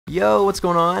Yo, what's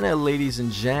going on, ladies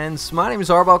and gents? My name is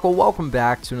Arbuckle. Welcome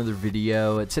back to another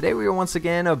video. Today we are once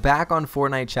again back on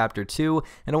Fortnite Chapter 2,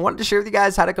 and I wanted to share with you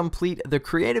guys how to complete the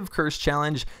Creative Curse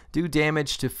Challenge, do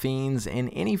damage to fiends in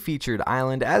any featured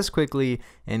island as quickly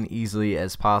and easily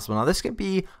as possible. Now, this can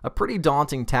be a pretty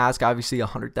daunting task. Obviously,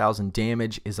 100,000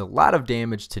 damage is a lot of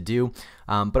damage to do,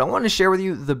 but I wanted to share with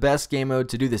you the best game mode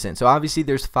to do this in. So obviously,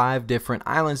 there's 5 different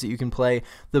islands that you can play.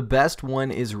 The best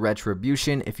one is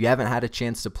Retribution. If you haven't had a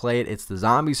chance to play it, it's the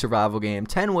zombie survival game.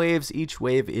 10 waves, each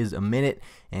wave is a minute,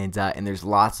 and there's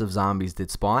lots of zombies that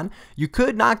spawn. You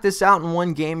could knock this out in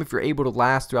one game if you're able to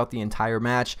last throughout the entire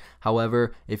match.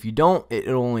 However, if you don't,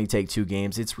 it'll only take 2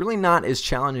 games. It's really not as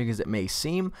challenging as it may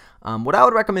seem. What I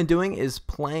would recommend doing is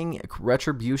playing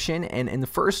Retribution, and in the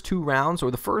first 2 rounds, or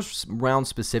the first round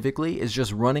specifically, is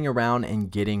just running around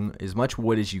and getting as much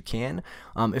wood as you can.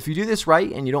 If you do this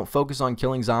right and you don't focus on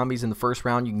killing zombies in the first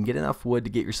round, you can get enough wood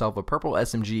to get yourself a purple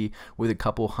SMG with a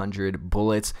couple hundred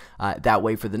bullets. That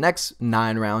way, for the next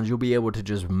 9 rounds, you'll be able to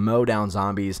just mow down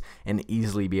zombies and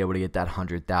easily be able to get that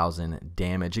 100,000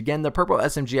 damage. Again, the purple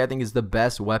SMG I think is the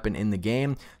best weapon in the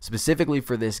game. Specifically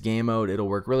for this game mode, it'll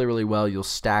work really well. You'll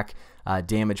stack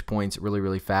damage points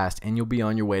really fast, and you'll be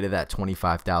on your way to that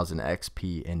 25,000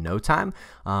 XP in no time.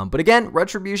 But again,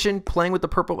 Retribution, playing with the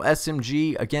purple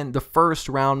SMG. Again, the first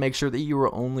round, make sure that you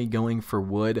are only going for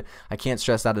wood. I can't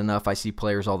stress that enough. I see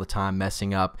players all the time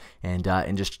messing up and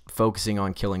just focusing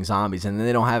on killing zombies, and then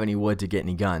they don't have any wood to get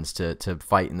any guns to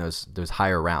fight in those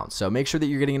higher rounds. So make sure that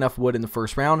you're getting enough wood in the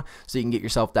first round so you can get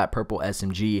yourself that purple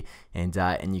SMG,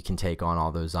 and you can take on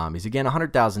all those zombies. Again,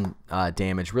 100,000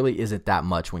 damage really isn't that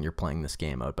much when you're playing this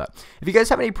game mode. But if you guys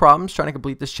have any problems trying to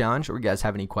complete this challenge, or you guys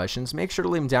have any questions, make sure to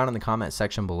leave them down in the comment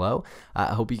section below. I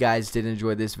hope you guys did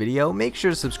enjoy this video. Make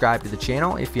sure to subscribe to the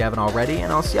channel if you haven't already,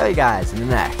 and I'll see you guys in the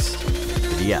next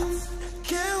video.